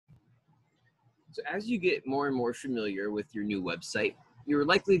So as you get more and more familiar with your new website, you're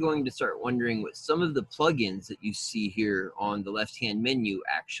likely going to start wondering what some of the plugins that you see here on the left-hand menu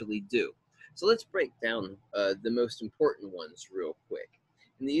actually do. So let's break down the most important ones real quick.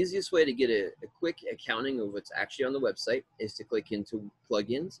 And the easiest way to get a quick accounting of what's actually on the website is to click into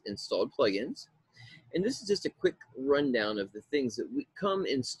Plugins, Installed Plugins. And this is just a quick rundown of the things that come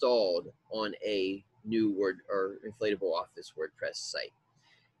installed on a new InflatableOffice WordPress site.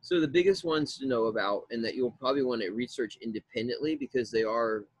 So the biggest ones to know about, and that you'll probably want to research independently because they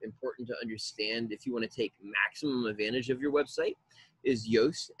are important to understand if you want to take maximum advantage of your website, is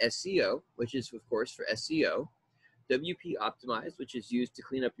Yoast SEO, which is of course for SEO, WP Optimize, which is used to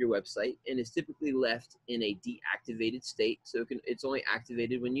clean up your website and is typically left in a deactivated state, so it's only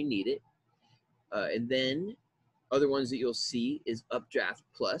activated when you need it. And then other ones that you'll see is Updraft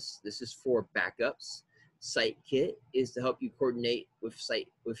Plus. This is for backups. SiteKit is to help you coordinate with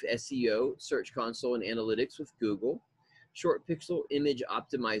SEO, Search Console, and analytics with Google. Short Pixel Image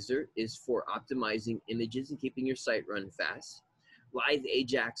Optimizer is for optimizing images and keeping your site run fast. Live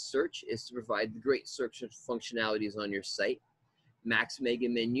Ajax Search is to provide the great search functionalities on your site. Max Mega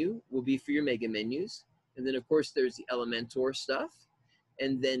Menu will be for your mega menus. And then of course there's the Elementor stuff.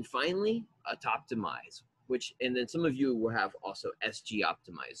 And then finally, Optimize, and then some of you will have also SG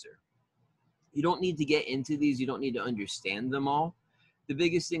Optimizer. You don't need to get into these. You don't need to understand them all. The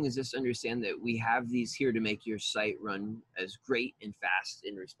biggest thing is just understand that we have these here to make your site run as great and fast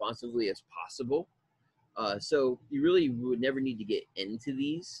and responsively as possible. So you really would never need to get into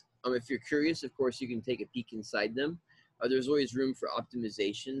these. If you're curious, of course, you can take a peek inside them. There's always room for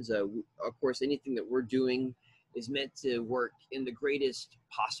optimizations. Of course, anything that we're doing is meant to work in the greatest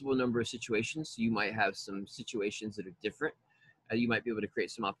possible number of situations. So you might have some situations that are different. You might be able to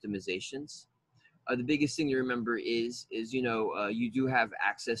create some optimizations. The biggest thing to remember is you do have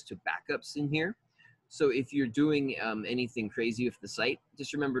access to backups in here. So if you're doing anything crazy with the site,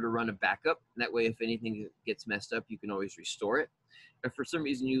 just remember to run a backup. That way, if anything gets messed up, you can always restore it. If for some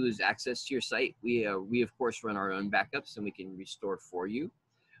reason you lose access to your site, we of course run our own backups and we can restore for you.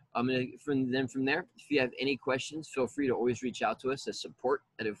 From there, if you have any questions, feel free to always reach out to us at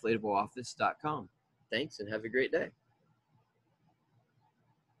support@inflatableoffice.com. Thanks and have a great day.